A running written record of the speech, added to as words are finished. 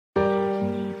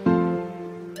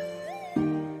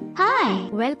Hi,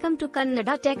 Welcome to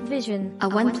Kannada Tech Vision, a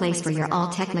one place for your all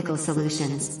technical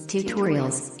solutions,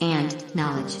 tutorials, and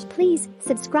knowledge. Please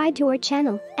subscribe to our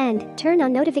channel and turn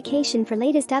on notification for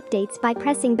latest updates by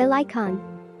pressing bell icon.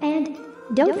 And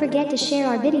don't forget to share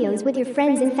our videos with your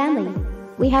friends and family.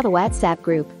 We have a WhatsApp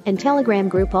group and Telegram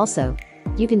group also.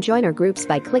 You can join our groups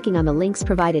by clicking on the links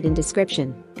provided in description.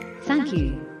 Thank you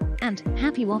and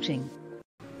happy watching.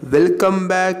 Welcome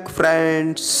back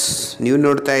friends. ನೀವು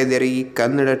ನೋಡ್ತಾ ಇದ್ದೀರಿ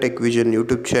Kannada tech vision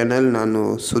YouTube channel. ನಾನು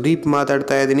ಸುದೀಪ್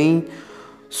ಮಾತಾಡ್ತಾ ಇದ್ದೀನಿ.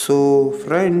 So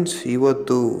friends,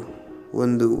 ಇವತ್ತು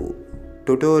ಒಂದು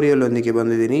tutorial ಒಂದಿಗೆ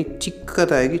ಬಂದಿದ್ದೀನಿ.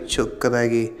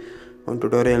 ಚೊಕ್ಕದಾಗಿ ಒಂದು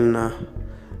ಟ್ಯುಟೋರಿಯಲ್ನ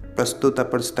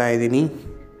ಪ್ರಸ್ತುತಪಡಿಸ್ತಾ ಇದ್ದೀನಿ.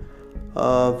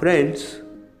 ಫ್ರೆಂಡ್ಸ್,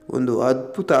 ಒಂದು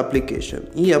ಅದ್ಭುತ ಅಪ್ಲಿಕೇಶನ್.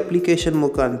 ಈ ಅಪ್ಲಿಕೇಶನ್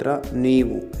ಮುಖಾಂತರ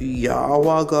ನೀವು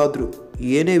ಯಾವಾಗಾದರೂ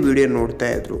ಏನೇ ವಿಡಿಯೋ ನೋಡ್ತಾ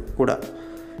ಇದ್ರು ಕೂಡ,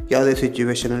 ಯಾವುದೇ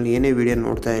ಸಿಚುವೇಷನಲ್ಲಿ ಏನೇ ವಿಡಿಯೋ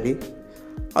ನೋಡ್ತಾ ಇರಿ,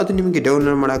 ಅದು ನಿಮಗೆ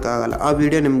ಡೌನ್ಲೋಡ್ ಮಾಡೋಕ್ಕಾಗಲ್ಲ. ಆ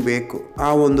ವಿಡಿಯೋ ನಿಮ್ಗೆ ಬೇಕು, ಆ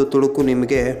ಒಂದು ತುಣುಕು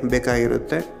ನಿಮಗೆ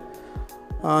ಬೇಕಾಗಿರುತ್ತೆ.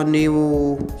 ನೀವು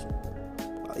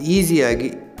ಈಸಿಯಾಗಿ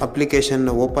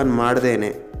ಅಪ್ಲಿಕೇಶನ್ನ ಓಪನ್ ಮಾಡ್ದೇನೆ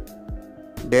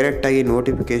ಡೈರೆಕ್ಟಾಗಿ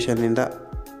ನೋಟಿಫಿಕೇಷನ್ನಿಂದ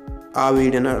ಆ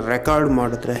ವಿಡಿಯೋನ ರೆಕಾರ್ಡ್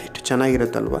ಮಾಡಿದ್ರೆ ಎಷ್ಟು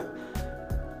ಚೆನ್ನಾಗಿರುತ್ತಲ್ವ.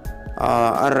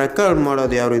 ಆ ರೆಕಾರ್ಡ್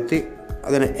ಮಾಡೋದು ಯಾವ ರೀತಿ,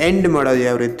 ಅದನ್ನು ಎಂಡ್ ಮಾಡೋದು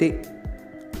ಯಾವ ರೀತಿ,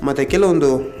 ಮತ್ತು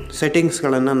ಕೆಲವೊಂದು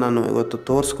ಸೆಟ್ಟಿಂಗ್ಸ್ಗಳನ್ನು ನಾನು ಇವತ್ತು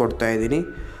ತೋರಿಸ್ಕೊಡ್ತಾ ಇದ್ದೀನಿ.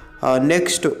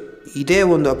 ನೆಕ್ಸ್ಟು ಇದೇ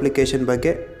ಒಂದು ಅಪ್ಲಿಕೇಶನ್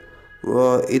ಬಗ್ಗೆ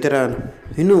ಇದರ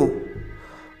ಇನ್ನೂ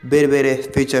ಬೇರೆ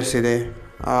ಫೀಚರ್ಸ್ ಇದೆ.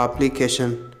 ಆ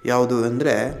ಅಪ್ಲಿಕೇಶನ್ ಯಾವುದು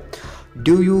ಅಂದರೆ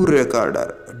ಡು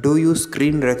ಯು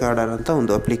ಸ್ಕ್ರೀನ್ ರೆಕಾರ್ಡರ್ ಅಂತ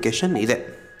ಒಂದು ಅಪ್ಲಿಕೇಶನ್ ಇದೆ.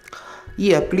 ಈ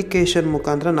ಅಪ್ಲಿಕೇಶನ್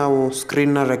ಮುಖಾಂತರ ನಾವು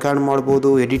ಸ್ಕ್ರೀನ್ನ ರೆಕಾರ್ಡ್ ಮಾಡ್ಬೋದು,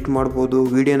 ಎಡಿಟ್ ಮಾಡ್ಬೋದು,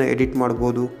 ವಿಡಿಯೋನ ಎಡಿಟ್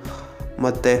ಮಾಡ್ಬೋದು,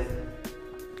 ಮತ್ತು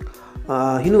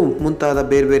ಇನ್ನೂ ಮುಂತಾದ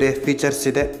ಬೇರೆ ಫೀಚರ್ಸ್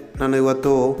ಇದೆ. ನಾನು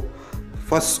ಇವತ್ತು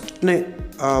ಫಸ್ಟ್ನೇ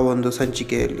ಒಂದು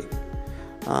ಸಂಚಿಕೆಯಲ್ಲಿ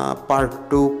ಪಾರ್ಟ್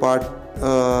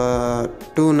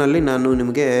 2ನಲ್ಲಿ ನಾನು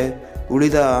ನಿಮಗೆ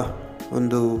ಉಳಿದ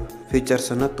ಒಂದು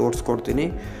ಫೀಚರ್ಸನ್ನು ತೋರಿಸ್ಕೊಡ್ತೀನಿ.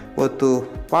 ಇವತ್ತು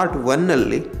ಪಾರ್ಟ್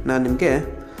 1ನಲ್ಲಿ ನಾನು ನಿಮಗೆ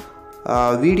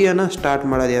ವಿಡಿಯೋನ ಸ್ಟಾರ್ಟ್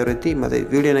ಮಾಡೋದು ಯಾವ ರೀತಿ, ಮತ್ತು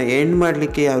ವಿಡಿಯೋನ ಎಂಡ್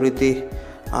ಮಾಡಲಿಕ್ಕೆ ಯಾವ ರೀತಿ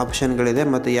ಆಪ್ಷನ್ಗಳಿದೆ,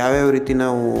 ಮತ್ತು ಯಾವ್ಯಾವ ರೀತಿ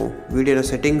ನಾವು ವಿಡಿಯೋನ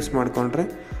ಸೆಟ್ಟಿಂಗ್ಸ್ ಮಾಡಿಕೊಂಡ್ರೆ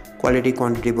ಕ್ವಾಲಿಟಿ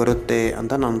ಕ್ವಾಂಟಿಟಿ ಬರುತ್ತೆ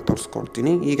ಅಂತ ನಾನು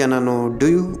ತೋರಿಸ್ಕೊಡ್ತೀನಿ. ಈಗ ನಾನು ಡು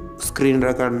ಯು ಸ್ಕ್ರೀನ್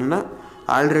ರೆಕಾರ್ಡನ್ನ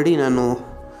ಆಲ್ರೆಡಿ ನಾನು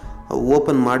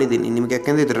ಓಪನ್ ಮಾಡಿದ್ದೀನಿ ನಿಮಗೆ,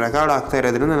 ಯಾಕೆಂದರೆ ಇದು ರೆಕಾರ್ಡ್ ಆಗ್ತಾ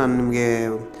ಇರೋದ್ರಿಂದ ನಾನು ನಿಮಗೆ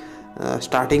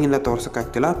ಸ್ಟಾರ್ಟಿಂಗಿಂದ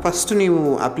ತೋರ್ಸೋಕ್ಕಾಗ್ತಿಲ್ಲ. ಫಸ್ಟ್ ನೀವು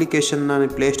ಅಪ್ಲಿಕೇಶನ್ನ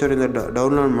ಪ್ಲೇಸ್ಟೋರಿಂದ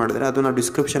ಡೌನ್ಲೋಡ್ ಮಾಡಿದ್ರೆ, ಅದು ನಾವು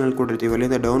ಡಿಸ್ಕ್ರಿಪ್ಷನಲ್ಲಿ ಕೊಟ್ಟಿರ್ತೀವಿ,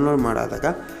 ಅಲ್ಲಿಂದ ಡೌನ್ಲೋಡ್ ಮಾಡಾದಾಗ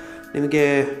ನಿಮಗೆ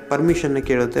ಪರ್ಮಿಷನ್ನ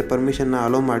ಕೇಳುತ್ತೆ. ಪರ್ಮಿಷನ್ನ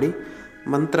ಅಲೋ ಮಾಡಿ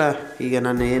ನಂತರ ಈಗ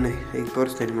ನಾನು ಏನು ಈಗ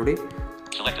ತೋರಿಸ್ತೇನೆ ನೋಡಿ.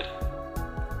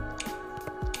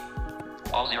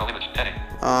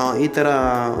 ಈ ಥರ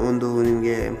ಒಂದು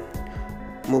ನಿಮಗೆ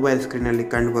ಮೊಬೈಲ್ ಸ್ಕ್ರೀನಲ್ಲಿ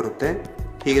ಕಂಡು ಬರುತ್ತೆ.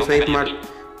 ಹೀಗೆ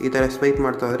ಈ ಥರ ಸ್ವೈಪ್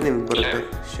ಮಾಡ್ತಾ ಹೋದರೆ ನಿಮ್ಗೆ ಬರುತ್ತೆ.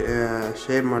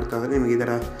 ಶೇರ್ ಮಾಡ್ತಾ ಹೋದರೆ ನಿಮ್ಗೆ ಈ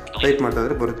ಥರ ಸ್ವೈಪ್ ಮಾಡ್ತಾ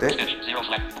ಹೋದರೆ ಬರುತ್ತೆ.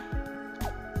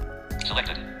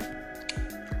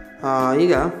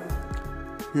 ಈಗ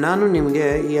ನಾನು ನಿಮಗೆ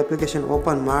ಈ ಅಪ್ಲಿಕೇಶನ್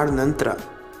ಓಪನ್ ಮಾಡಿದ ನಂತರ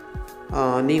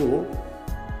ನೀವು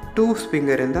 2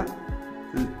 ಫಿಂಗರಿಂದ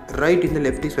ರೈಟಿಂದ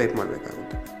ಲೆಫ್ಟಿಗೆ ಸ್ವೈಪ್ ಮಾಡಬೇಕಾಗುತ್ತೆ.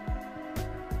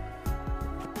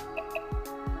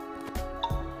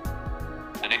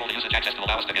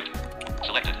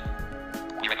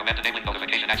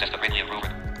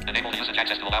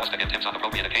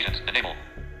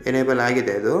 ಎನೇಬಲ್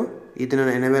ಆಗಿದೆ ಅದು.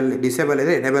 ಇದನ್ನು ಡಿಸೇಬಲ್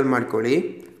ಇದೆ, ಎನೇಬಲ್ ಮಾಡ್ಕೊಳ್ಳಿ.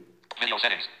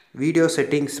 ವಿಡಿಯೋ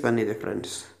ಸೆಟ್ಟಿಂಗ್ಸ್ ಬಂದಿದೆ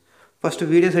ಫ್ರೆಂಡ್ಸ್. ಫಸ್ಟ್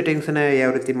ವಿಡಿಯೋ ಸೆಟ್ಟಿಂಗ್ಸನ್ನ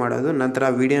ಯಾವ ರೀತಿ ಮಾಡೋದು, ನಂತರ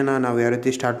ವಿಡಿಯೋನ ನಾವು ಯಾವ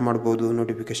ರೀತಿ ಸ್ಟಾರ್ಟ್ ಮಾಡ್ಬೋದು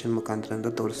ನೋಟಿಫಿಕೇಷನ್ ಮುಖಾಂತರ ಅಂತ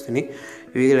ತೋರಿಸ್ತೀನಿ.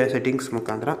 ವಿಡಿಯೋ ಸೆಟ್ಟಿಂಗ್ಸ್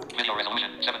ಮುಖಾಂತರ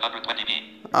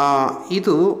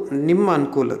ಇದು ನಿಮ್ಮ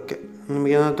ಅನುಕೂಲಕ್ಕೆ.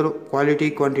 ನಿಮಗೇನಾದರೂ ಕ್ವಾಲಿಟಿ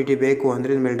ಕ್ವಾಂಟಿಟಿ ಬೇಕು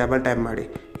ಅಂದರೆ ಇದ್ಮೇಲೆ ಡಬಲ್ ಟ್ಯಾಪ್ ಮಾಡಿ.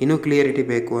 ಇನ್ನೂ ಕ್ಲಿಯರಿಟಿ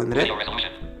ಬೇಕು ಅಂದರೆ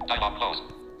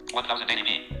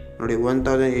ನೋಡಿ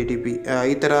 1080p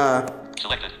ಈ ಥರ.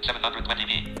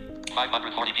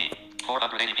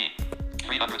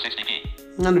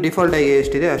 ನಾನು ಡಿಫಾಲ್ಟಾಗಿ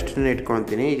ಎಷ್ಟಿದೆ ಅಷ್ಟನ್ನು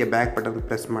ಇಟ್ಕೊಳ್ತೀನಿ. ಈಗ ಬ್ಯಾಕ್ ಬಟನ್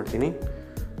ಪ್ರೆಸ್ ಮಾಡ್ತೀನಿ.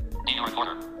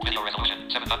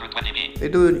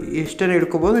 ಇದು ಎಷ್ಟನ್ನು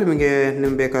ಇಟ್ಕೋಬೋದು, ನಿಮಗೆ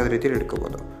ಬೇಕಾದ ರೀತಿಯಲ್ಲಿ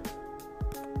ಇಟ್ಕೋಬೋದು.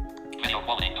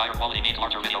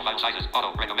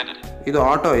 ಇದು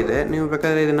ಆಟೋ ಇದೆ, ನೀವು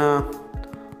ಬೇಕಾದರೆ ಇದನ್ನು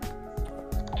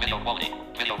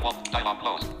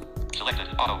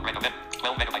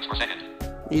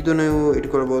ಇದು ನೀವು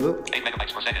ಇಟ್ಕೊಳ್ಬೋದು.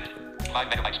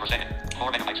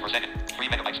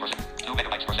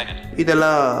 ಇದೆಲ್ಲ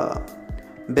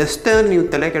ಬೆಸ್ಟ್, ನೀವು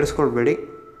ತಲೆ ಕೆಡಿಸ್ಕೊಳ್ಬೇಡಿ.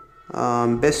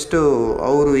 ಬೆಸ್ಟು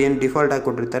ಅವರು ಏನು ಡಿಫಾಲ್ಟ್ ಆಗಿ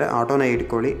ಕೊಟ್ಟಿರ್ತಾರೆ ಆಟೋನೇ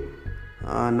ಇಟ್ಕೊಳ್ಳಿ.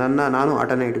 ನಾನು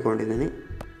ಆಟೋನೇ ಇಟ್ಕೊಂಡಿದ್ದೀನಿ.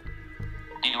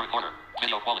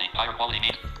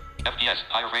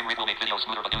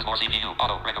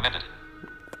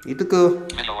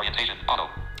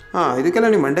 ಇದಕ್ಕೆಲ್ಲ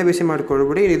ನೀವು ಮಂಡೆ ಬಿಸಿ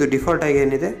ಮಾಡ್ಕೊಳ್ಬಿಡಿ. ಇದು ಡಿಫಾಲ್ಟಾಗಿ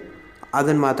ಏನಿದೆ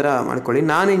ಅದನ್ನು ಮಾತ್ರ ಮಾಡ್ಕೊಳ್ಳಿ.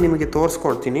 ನಾನು ನಿಮಗೆ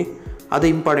ತೋರಿಸ್ಕೊಡ್ತೀನಿ ಅದು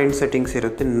ಇಂಪಾರ್ಟೆಂಟ್ ಸೆಟ್ಟಿಂಗ್ಸ್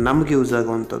ಇರುತ್ತೆ, ನಮ್ಗೆ ಯೂಸ್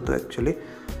ಆಗುವಂಥದ್ದು ಆ್ಯಕ್ಚುಲಿ.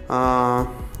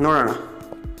 ನೋಡೋಣ.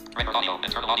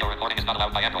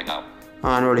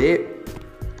 ನೋಡಿ,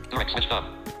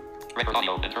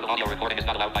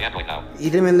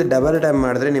 ಇದ್ರ ಮೇಲೆ ಡಬಲ್ ಟ್ಯಾಪ್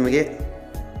ಮಾಡಿದ್ರೆ ನಿಮಗೆ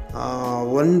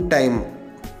ಒನ್ ಟೈಮ್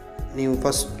ನೀವು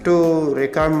ಫಸ್ಟು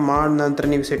ರೆಕಾರ್ಡ್ ಮಾಡಿದ ನಂತರ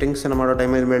ನೀವು ಸೆಟ್ಟಿಂಗ್ಸನ್ನು ಮಾಡೋ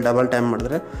ಟೈಮಲ್ಲಿ ಮೇಲೆ ಡಬಲ್ ಟ್ಯಾಪ್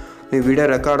ಮಾಡಿದ್ರೆ ನೀವು ವಿಡಿಯೋ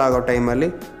ರೆಕಾರ್ಡ್ ಆಗೋ ಟೈಮಲ್ಲಿ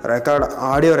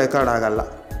ಆಡಿಯೋ ರೆಕಾರ್ಡ್ ಆಗೋಲ್ಲ.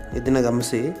 ಇದನ್ನು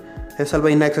ಗಮನಿಸಿ. ಸ್ವಲ್ಪ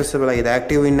ಇನ್ಯಾಕ್ಸೆಸಿಬಲ್ ಆಗಿದೆ,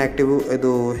 ಆ್ಯಕ್ಟಿವ್ ಇನ್ಯಾಕ್ಟಿವ್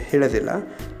ಇದು ಹೇಳೋದಿಲ್ಲ.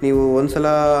 ನೀವು ಒಂದು ಸಲ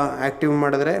ಆ್ಯಕ್ಟಿವ್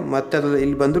ಮಾಡಿದ್ರೆ ಮತ್ತೆ ಅದು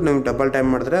ಇಲ್ಲಿ ಬಂದು ನೀವು ಡಬಲ್ ಟೈಪ್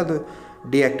ಮಾಡಿದ್ರೆ ಅದು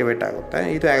ಡಿಆಕ್ಟಿವೇಟ್ ಆಗುತ್ತೆ.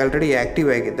 ಇದು ಆಲ್ರೆಡಿ ಆ್ಯಕ್ಟಿವ್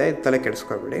ಆಗಿದೆ, ಇದು ತಲೆ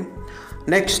ಕೆಡಿಸ್ಕೊಬೇಡಿ.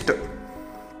 ನೆಕ್ಸ್ಟ್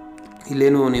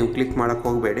ಇಲ್ಲೇನು ನೀವು ಕ್ಲಿಕ್ ಮಾಡೋಕ್ಕೆ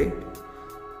ಹೋಗಬೇಡಿ,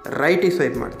 ರೈಟಿಗೆ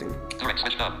ಸ್ವೈಪ್ ಮಾಡ್ತೀನಿ.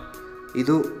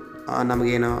 ಇದು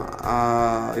ನಮಗೇನು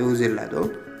ಯೂಸ್ ಇಲ್ಲ. ಅದು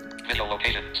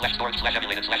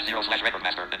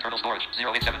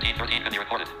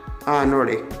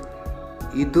ನೋಡಿ,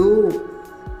 ಇದು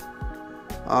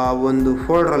ಒಂದು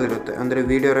ಫೋಲ್ಡ್ರಲ್ಲಿರುತ್ತೆ, ಅಂದರೆ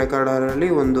ವಿಡಿಯೋ ರೆಕಾರ್ಡರಲ್ಲಿ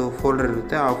ಒಂದು ಫೋಲ್ಡರ್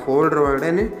ಇರುತ್ತೆ. ಆ ಫೋಲ್ಡರ್ ಒಳಗಡೆ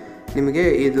ನಿಮಗೆ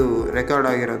ಇದು ರೆಕಾರ್ಡ್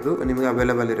ಆಗಿರೋದು ನಿಮಗೆ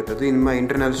ಅವೈಲೇಬಲ್ ಇರುತ್ತೆ. ಅದು ನಿಮ್ಮ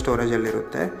ಇಂಟರ್ನಲ್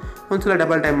ಸ್ಟೋರೇಜಲ್ಲಿರುತ್ತೆ. ಒಂದು ಸಲ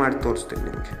ಡಬಲ್ ಟೈಪ್ ಮಾಡಿ ತೋರಿಸ್ತೀನಿ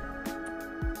ನಿಮಗೆ.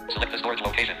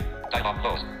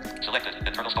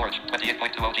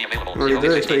 ನೋಡಿ, ಇದು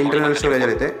ಎಷ್ಟು ಇಂಟರ್ನಲ್ ಸ್ಟೋರೇಜ್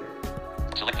ಇರುತ್ತೆ.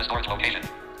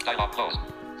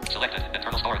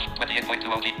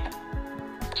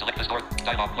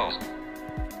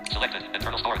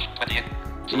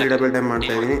 ಇಲ್ಲಿ ಡಬಲ್ ಟೈಪ್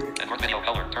ಮಾಡ್ತಾ ಇದ್ದೀನಿ.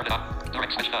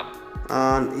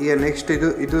 ಈಗ ನೆಕ್ಸ್ಟ್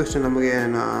ಇದು ಅಷ್ಟು ನಮಗೆ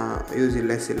ಯೂಸ್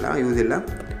ಇಲ್ಲ.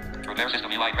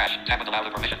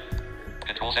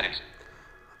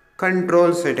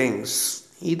 ಕಂಟ್ರೋಲ್ ಸೆಟ್ಟಿಂಗ್ಸ್,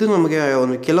 ಇದು ನಮಗೆ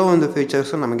ಕೆಲವೊಂದು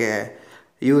ಫೀಚರ್ಸು ನಮಗೆ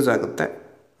ಯೂಸ್ ಆಗುತ್ತೆ.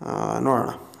 ನೋಡೋಣ.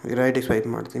 ರೈಟಿಗೆ ಸ್ವೈಪ್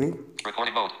ಮಾಡ್ತೀನಿ.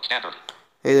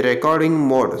 ಇದು ರೆಕಾರ್ಡಿಂಗ್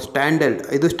ಮೋಡ್ ಸ್ಟ್ಯಾಂಡರ್ಡ್,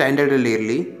 ಇದು ಸ್ಟ್ಯಾಂಡರ್ಡಲ್ಲಿ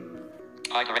ಇರಲಿ.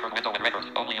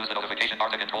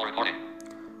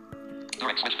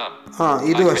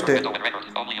 ಇದು ಅಷ್ಟೇ.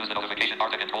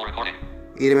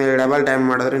 ಇದ್ರ ಮೇಲೆ ಡಬಲ್ ಟೈಪ್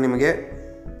ಮಾಡಿದ್ರೆ ನಿಮಗೆ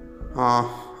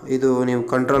ಇದು ನೀವು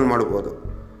ಕಂಟ್ರೋಲ್ ಮಾಡ್ಬೋದು.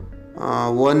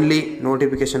 ಓನ್ಲಿ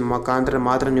ನೋಟಿಫಿಕೇಷನ್ ಮುಖಾಂತರ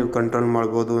ಮಾತ್ರ ನೀವು ಕಂಟ್ರೋಲ್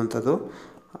ಮಾಡ್ಬೋದು ಅಂಥದ್ದು.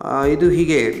 ಇದು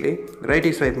ಹೀಗೆ ಇರಲಿ.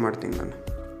 ರೈಟಿಗೆ ಸ್ವೈಪ್ ಮಾಡ್ತೀನಿ ನಾನು.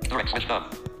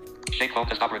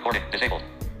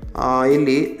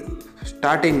 ಇಲ್ಲಿ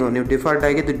ಸ್ಟಾರ್ಟಿಂಗು ನೀವು ಡಿಫಾಲ್ಟ್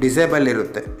ಆಗಿದ್ದು ಡಿಸೇಬಲ್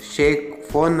ಇರುತ್ತೆ.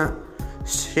 ಫೋನ್ನ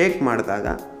ಶೇಕ್ ಮಾಡಿದಾಗ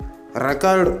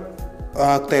ರೆಕಾರ್ಡ್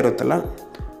ಆಗ್ತಾ ಇರುತ್ತಲ್ಲ,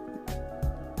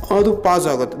 ಅದು ಪಾಸ್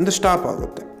ಆಗುತ್ತೆ, ಅಂದರೆ ಸ್ಟಾಪ್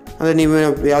ಆಗುತ್ತೆ. ಅಂದರೆ ನೀವು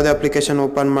ಯಾವುದೇ ಅಪ್ಲಿಕೇಶನ್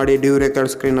ಓಪನ್ ಮಾಡಿ, due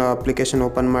record screen application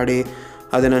open ಮಾಡಿ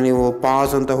ಅದನ್ನು ನೀವು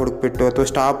ಪಾಸ್ ಅಂತ ಹುಡುಕ್ಬಿಟ್ಟು ಅಥವಾ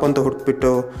ಸ್ಟಾಪ್ ಅಂತ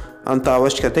ಹುಡುಕ್ಬಿಟ್ಟು ಅಂಥ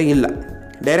ಅವಶ್ಯಕತೆ ಇಲ್ಲ.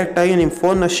 ಡೈರೆಕ್ಟಾಗಿ ನಿಮ್ಮ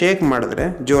ಫೋನ್ನ ಶೇಕ್ ಮಾಡಿದ್ರೆ,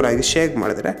 ಜೋರಾಗಿ ಶೇಕ್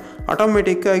ಮಾಡಿದ್ರೆ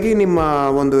ಆಟೋಮೆಟಿಕ್ಕಾಗಿ ನಿಮ್ಮ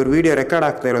ಒಂದು ವಿಡಿಯೋ ರೆಕಾರ್ಡ್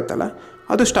ಆಗ್ತಾ ಇರುತ್ತಲ್ಲ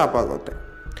ಅದು ಸ್ಟಾಪ್ ಆಗುತ್ತೆ.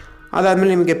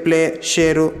 ಅದಾದಮೇಲೆ ನಿಮಗೆ ಪ್ಲೇ,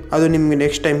 ಶೇರು ಅದು ನಿಮಗೆ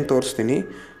ನೆಕ್ಸ್ಟ್ ಟೈಮ್ ತೋರಿಸ್ತೀನಿ.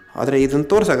 ಆದರೆ ಇದನ್ನು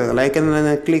ತೋರ್ಸೋಕ್ಕಾಗಲ್ಲ, ಯಾಕೆಂದರೆ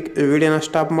ನಾನು ವಿಡಿಯೋನ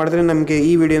ಸ್ಟಾಪ್ ಮಾಡಿದ್ರೆ ನಮಗೆ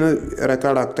ಈ ವಿಡಿಯೋನ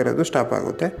ರೆಕಾರ್ಡ್ ಆಗ್ತಿರೋದು ಸ್ಟಾಪ್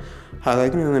ಆಗುತ್ತೆ.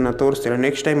 ಹಾಗಾಗಿ ನಾನು ತೋರಿಸ್ತೀನಿ.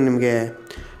 ನೆಕ್ಸ್ಟ್ ಟೈಮ್ ನಿಮಗೆ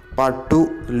ಪಾರ್ಟ್ 2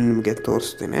 ನಿಮಗೆ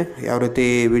ತೋರಿಸ್ತೀನಿ ಯಾವ ರೀತಿ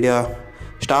ವಿಡಿಯೋ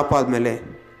ಸ್ಟಾಪ್ ಆದಮೇಲೆ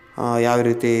ಯಾವ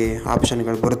ರೀತಿ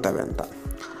ಆಪ್ಷನ್ಗಳು ಬರುತ್ತವೆ ಅಂತ.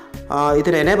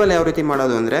 ಇದರ ಎನೇಬಲ್ ಯಾವ ರೀತಿ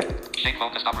ಮಾಡೋದು ಅಂದರೆ,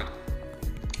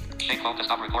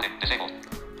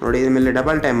 ನೋಡಿ ಇದ್ರ ಮೇಲೆ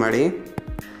ಡಬಲ್ ಟೈಪ್ ಮಾಡಿ.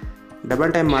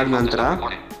 ಡಬಲ್ ಟೈಪ್ ಮಾಡಿದ ನಂತರ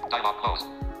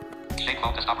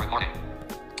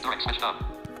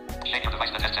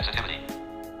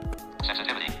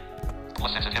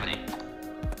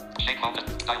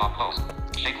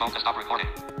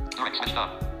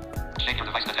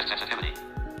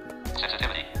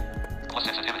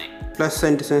ಪ್ಲಸ್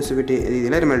ಸೆನ್ಸಿಟಿವಿಟಿ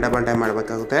ಇದೆಯಲ್ಲ, ಇದ್ರ ಮೇಲೆ ಡಬಲ್ ಟೈಪ್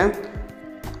ಮಾಡಬೇಕಾಗುತ್ತೆ.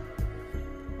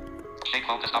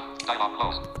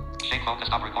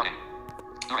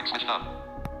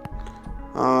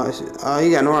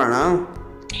 ಈಗ ನೋಡೋಣ.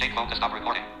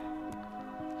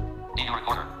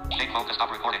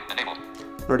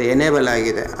 ನೋಡಿ ಎನೇಬಲ್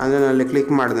ಆಗಿದೆ. ಅದರಲ್ಲಿ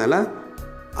ಕ್ಲಿಕ್ ಮಾಡಿದ್ನಲ್ಲ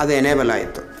ಅದು ಎನೇಬಲ್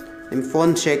ಆಯಿತು. ನಿಮ್ಮ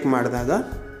ಫೋನ್ ಶೇಕ್ ಮಾಡಿದಾಗ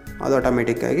ಅದು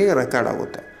ಆಟೋಮೆಟಿಕ್ಕಾಗಿ ರೆಕಾರ್ಡ್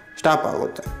ಆಗುತ್ತೆ, ಸ್ಟಾಪ್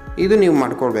ಆಗುತ್ತೆ. ಇದು ನೀವು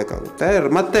ಮಾಡ್ಕೊಳ್ಬೇಕಾಗುತ್ತೆ.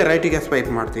 ಮತ್ತೆ ರೈಟಿಗೆ ಸ್ವೈಪ್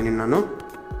ಮಾಡ್ತೀನಿ ನಾನು.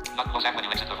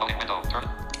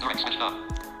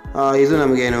 ಇದು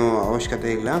ನಮಗೇನು ಅವಶ್ಯಕತೆ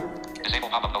ಇಲ್ಲ.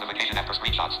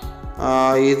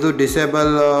 ಇದು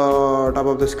disable top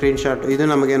of the screenshot, ಇದು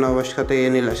ನಮಗೇನು ಅವಶ್ಯಕತೆ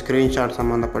ಏನಿಲ್ಲ, ಸ್ಕ್ರೀನ್ಶಾಟ್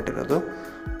ಸಂಬಂಧಪಟ್ಟಿರೋದು.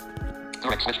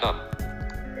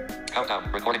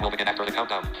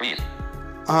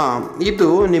 ಇದು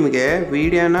ನಿಮಗೆ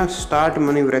ವಿಡಿಯೋನ ಸ್ಟಾರ್ಟ್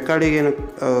ನೀವು ರೆಕಾರ್ಡಿಗೇನು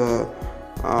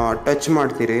ಟಚ್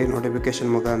ಮಾಡ್ತೀರಿ ನೋಟಿಫಿಕೇಷನ್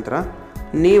ಮುಖಾಂತರ,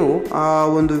 ನೀವು ಆ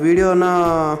ಒಂದು ವಿಡಿಯೋನ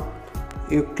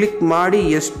ಕ್ಲಿಕ್ ಮಾಡಿ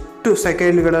ಎಷ್ಟು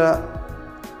ಸೆಕೆಂಡ್ಗಳ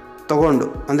ತಗೊಂಡು,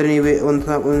 ಅಂದರೆ ನೀವು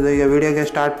ಒಂದು ಈಗ ವಿಡಿಯೋಗೆ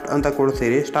ಸ್ಟಾರ್ಟ್ ಅಂತ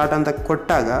ಕೊಡ್ತೀರಿ, ಸ್ಟಾರ್ಟ್ ಅಂತ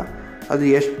ಕೊಟ್ಟಾಗ ಅದು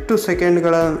ಎಷ್ಟು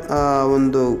ಸೆಕೆಂಡ್ಗಳ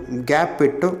ಒಂದು ಗ್ಯಾಪ್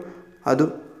ಬಿಟ್ಟು ಅದು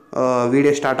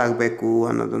ವಿಡಿಯೋ ಸ್ಟಾರ್ಟ್ ಆಗಬೇಕು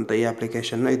ಅನ್ನೋದಂತ ಈ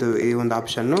ಅಪ್ಲಿಕೇಶನ್. ಇದು ಈ ಒಂದು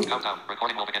ಆಪ್ಷನ್ನು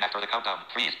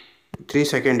 3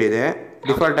 ಸೆಕೆಂಡ್ ಇದೆ.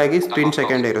 ಡಿಫಾಲ್ಟಾಗಿ ಸ್ಕ್ರೀನ್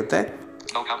ಸೆಕೆಂಡ್ ಇರುತ್ತೆ.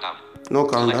 No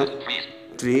count down.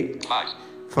 3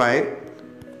 5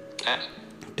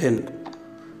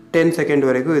 10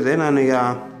 ಸೆಕೆಂಡ್ವರೆಗೂ ಇದೆ. ನಾನೀಗ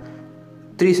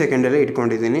 3 ಸೆಕೆಂಡಲ್ಲೇ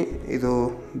ಇಟ್ಕೊಂಡಿದ್ದೀನಿ. ಇದು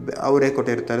ಅವರೇ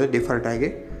ಕೊಟ್ಟಿರ್ತಾರೆ ಡಿಫಾಲ್ಟಾಗಿ.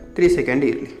 3 ಸೆಕೆಂಡ್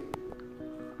ಇರಲಿ.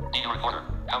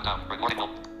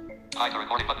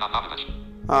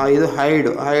 ಇದು ಹೈಡ್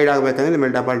ಆಗಬೇಕಂದ್ರೆ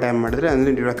ಮೇಲೆ ಡಬಲ್ ಟೈಮ್ ಮಾಡಿದ್ರೆ, ಅಂದರೆ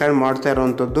ನೀವು ರೆಕಾರ್ಡ್ ಮಾಡ್ತಾ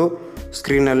ಇರೋವಂಥದ್ದು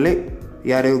ಸ್ಕ್ರೀನಲ್ಲಿ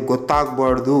ಯಾರಿಗೂ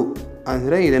ಗೊತ್ತಾಗಬಾರ್ದು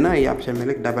ಅಂದರೆ ಇದನ್ನು ಈ ಆಪ್ಷನ್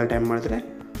ಮೇಲೆ ಡಬಲ್ ಟೈಮ್ ಮಾಡಿದ್ರೆ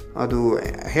ಅದು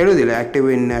ಹೇಳೋದಿಲ್ಲ, ಆ್ಯಕ್ಟಿವ್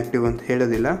ಇನ್ಆ್ಯಕ್ಟಿವ್ ಅಂತ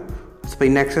ಹೇಳೋದಿಲ್ಲ. ಸ್ವಲ್ಪ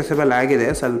ಇನ್ಆಕ್ಸೆಸಿಬಲ್ ಆಗಿದೆ,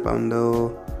 ಸ್ವಲ್ಪ ಒಂದು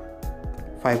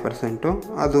 5%,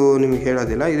 ಅದು ನಿಮಗೆ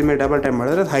ಹೇಳೋದಿಲ್ಲ. ಇದ್ರ ಮೇಲೆ ಡಬಲ್ ಟೈಮ್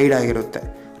ಮಾಡಿದ್ರೆ ಅದು ಹೈಡ್ ಆಗಿರುತ್ತೆ,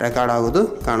 ರೆಕಾರ್ಡ್ ಆಗೋದು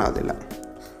ಕಾಣೋದಿಲ್ಲ.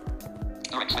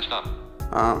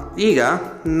 ಈಗ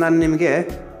ನಾನು ನಿಮಗೆ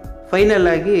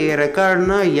ಫೈನಲಾಗಿ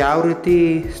ರೆಕಾರ್ಡ್ನ ಯಾವ ರೀತಿ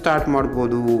ಸ್ಟಾರ್ಟ್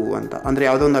ಮಾಡ್ಬೋದು ಅಂತ, ಅಂದರೆ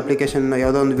ಯಾವುದೋ ಒಂದು ಅಪ್ಲಿಕೇಶನ್,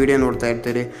 ಯಾವುದೋ ಒಂದು ವೀಡಿಯೋ ನೋಡ್ತಾ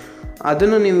ಇರ್ತೀರಿ,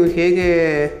 ಅದನ್ನು ನೀವು ಹೇಗೆ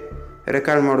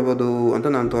ರೆಕಾರ್ಡ್ ಮಾಡ್ಬೋದು ಅಂತ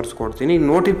ನಾನು ತೋರಿಸ್ಕೊಡ್ತೀನಿ.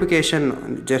 ನೋಟಿಫಿಕೇಷನ್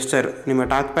ಜೆಸ್ಚರ್, ನಿಮ್ಮ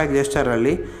ಟಾಕ್ ಪ್ಯಾಕ್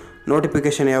ಜೆಸ್ಚರಲ್ಲಿ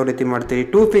ನೋಟಿಫಿಕೇಷನ್ ಯಾವ ರೀತಿ ಮಾಡ್ತೀರಿ,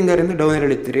 2 ಫಿಂಗರಿಂದ ಡೌನ್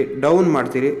ಎಳಿತೀರಿ, ಡೌನ್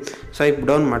ಮಾಡ್ತೀರಿ, ಸ್ವೈಪ್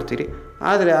ಡೌನ್ ಮಾಡ್ತೀರಿ.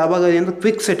 ಆದರೆ ಆವಾಗ ಏನು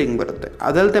ಕ್ವಿಕ್ ಸೆಟ್ಟಿಂಗ್ ಬರುತ್ತೆ.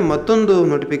 ಅದಲ್ಲದೆ ಮತ್ತೊಂದು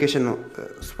notification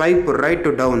swipe right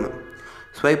to down,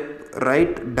 swipe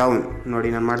write down ನೋಡಿ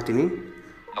ನಾನು ಮಾಡ್ತೀನಿ.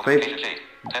 ಸ್ವೈಪ್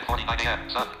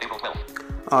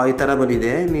ಈ ಥರ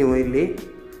ಬಂದಿದೆ. ನೀವು ಇಲ್ಲಿ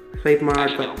ಸ್ವೈಪ್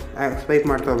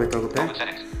ಮಾಡ್ತಾ ಹೋಗಬೇಕಾಗುತ್ತೆ.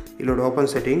 ಇಲ್ಲಿ ನೋಡಿ open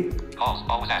setting,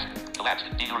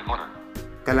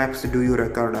 ಕಲಾಪ್ಸ್ do you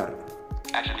recorder,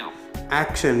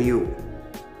 action you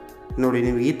ನೋಡಿ.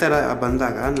 ನೀವು ಈ ಥರ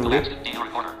ಬಂದಾಗ ನೋಡಿ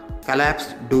ಕಲಾಪ್ಸ್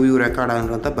ಡು ಯು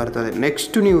ರೆಕಾರ್ಡರ್ ಅಂತ ಬರ್ತದೆ.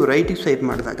 ನೆಕ್ಸ್ಟ್ ನೀವು ರೈಟಿಗೆ ಸ್ವೈಪ್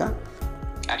ಮಾಡಿದಾಗ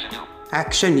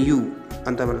ಆ್ಯಕ್ಷನ್ ಯು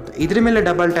ಅಂತ ಬರುತ್ತೆ. ಇದ್ರ ಮೇಲೆ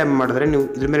ಡಬಲ್ ಟ್ಯಾಪ್ ಮಾಡಿದ್ರೆ, ನೀವು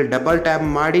ಇದ್ರ ಮೇಲೆ ಡಬಲ್ ಟ್ಯಾಪ್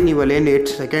ಮಾಡಿ ನೀವು ಅಲ್ಲೇನು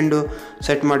 8 ಸೆಕೆಂಡು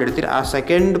ಸೆಟ್ ಮಾಡಿರ್ತೀರಿ ಆ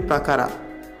ಸೆಕೆಂಡ್ ಪ್ರಕಾರ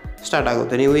ಸ್ಟಾರ್ಟ್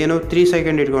ಆಗುತ್ತೆ. ನೀವು ಏನು 3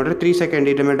 ಸೆಕೆಂಡ್ ಇಟ್ಕೊಂಡ್ರೆ 3 ಸೆಕೆಂಡ್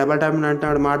ಇದ್ರ ಮೇಲೆ ಡಬಲ್ ಟ್ಯಾಪ್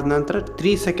ಮಾಡಿದ ನಂತರ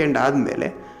 3 ಸೆಕೆಂಡ್ ಆದಮೇಲೆ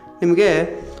ನಿಮಗೆ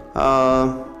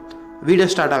ವೀಡಿಯೋ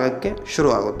ಸ್ಟಾರ್ಟ್ ಆಗೋಕ್ಕೆ ಶುರು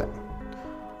ಆಗುತ್ತೆ.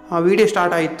 ಆ ವೀಡಿಯೋ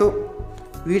ಸ್ಟಾರ್ಟ್ ಆಯಿತು.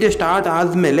 ವೀಡಿಯೋ ಸ್ಟಾರ್ಟ್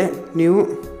ಆದಮೇಲೆ ನೀವು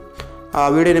ಆ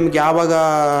ವೀಡಿಯೋ ನಿಮ್ಗೆ ಯಾವಾಗ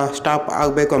ಸ್ಟಾಪ್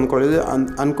ಆಗಬೇಕು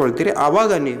ಅಂದ್ಕೊಳ್ತೀರಿ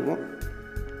ಆವಾಗ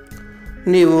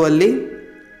ನೀವು ಅಲ್ಲಿ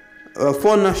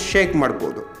ಫೋನ್ನ ಶೇಕ್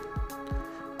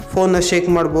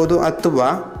ಮಾಡ್ಬೋದು, ಅಥವಾ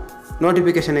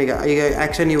ನೋಟಿಫಿಕೇಷನ್ ಈಗ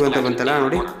ಆ್ಯಕ್ಷನ್ ಯು ಅಂತ ಬಂತಲ್ಲ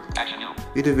ನೋಡಿ,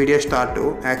 ಇದು ವಿಡಿಯೋ ಸ್ಟಾರ್ಟು,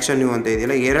 ಆ್ಯಕ್ಷನ್ ಯು ಅಂತ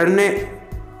ಇದೆಯಲ್ಲ, ಎರಡನೇ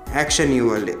ಆ್ಯಕ್ಷನ್ ಯು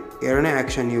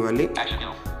ಅಲ್ಲಿ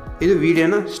ಇದು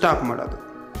ವೀಡಿಯೋನ ಸ್ಟಾಪ್ ಮಾಡೋದು.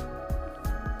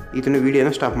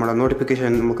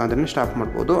 ನೋಟಿಫಿಕೇಷನ್ ಮುಖಾಂತರ ಸ್ಟಾಪ್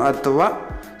ಮಾಡ್ಬೋದು, ಅಥವಾ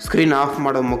ಸ್ಕ್ರೀನ್ ಆಫ್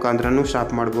ಮಾಡೋ ಮುಖಾಂತರನೂ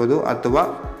ಸ್ಟಾಪ್ ಮಾಡ್ಬೋದು, ಅಥವಾ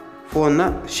ಫೋನ್ನ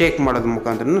ಶೇಕ್ ಮಾಡೋದ್ರ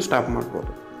ಮುಖಾಂತರನೂ ಸ್ಟಾಪ್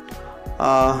ಮಾಡ್ಬೋದು.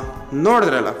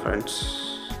 ನೋಡಿದ್ರಲ್ಲ ಫ್ರೆಂಡ್ಸ್,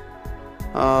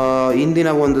 ಇಂದಿನ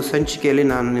ಒಂದು ಸಂಚಿಕೆಯಲ್ಲಿ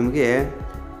ನಾನು ನಿಮಗೆ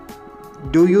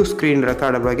ಡು ಯು ಸ್ಕ್ರೀನ್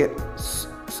ರೆಕಾರ್ಡ್ ಬಗ್ಗೆ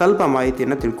ಸ್ವಲ್ಪ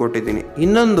ಮಾಹಿತಿಯನ್ನು ತಿಳ್ಕೊಟ್ಟಿದ್ದೀನಿ.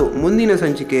 ಇನ್ನೊಂದು ಮುಂದಿನ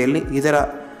ಸಂಚಿಕೆಯಲ್ಲಿ ಇದರ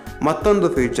ಮತ್ತೊಂದು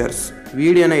ಫೀಚರ್ಸ್,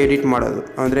 ವೀಡಿಯೋನ ಎಡಿಟ್ ಮಾಡೋದು,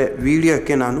 ಅಂದರೆ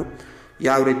ವೀಡಿಯೋಕ್ಕೆ ನಾನು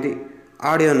ಯಾವ ರೀತಿ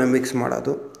ಆಡಿಯೋನ ಮಿಕ್ಸ್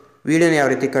ಮಾಡೋದು, ವೀಡಿಯೋನ ಯಾವ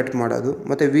ರೀತಿ ಕಟ್ ಮಾಡೋದು,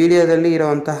 ಮತ್ತು ವೀಡಿಯೋದಲ್ಲಿ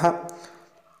ಇರೋವಂತಹ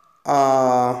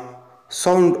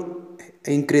ಸೌಂಡ್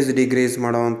ಇನ್ಕ್ರೀಸ್ ಡಿಕ್ರೀಸ್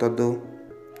ಮಾಡೋವಂಥದ್ದು,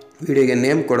 ವೀಡಿಯೋಗೆ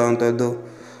ನೇಮ್ ಕೊಡೋವಂಥದ್ದು,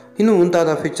 ಇನ್ನೂ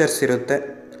ಮುಂತಾದ ಫೀಚರ್ಸ್ ಇರುತ್ತೆ.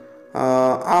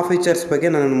 ಆ ಫೀಚರ್ಸ್ ಬಗ್ಗೆ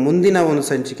ನಾನು ಮುಂದಿನ ಒಂದು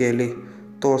ಸಂಚಿಕೆಯಲ್ಲಿ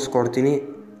ತೋರಿಸ್ಕೊಡ್ತೀನಿ.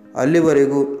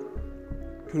 ಅಲ್ಲಿವರೆಗೂ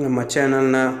ನಮ್ಮ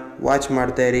ಚಾನಲ್ನ ವಾಚ್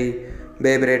ಮಾಡ್ತಾಯಿರಿ,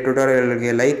 ಬೇರೆ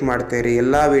ಟ್ಯುಟೋರಿಯಲ್ಗೆ ಲೈಕ್ ಮಾಡ್ತಾಯಿರಿ,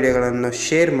 ಎಲ್ಲ ವೀಡಿಯೋಗಳನ್ನು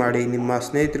ಶೇರ್ ಮಾಡಿ, ನಿಮ್ಮ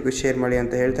ಸ್ನೇಹಿತರಿಗೂ ಶೇರ್ ಮಾಡಿ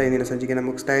ಅಂತ ಹೇಳ್ತಾ ಇಂದಿನ ಸಂಚಿಕೆನ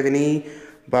ಮುಗಿಸ್ತಾ ಇದ್ದೀನಿ.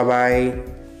 ಬಾಯ್.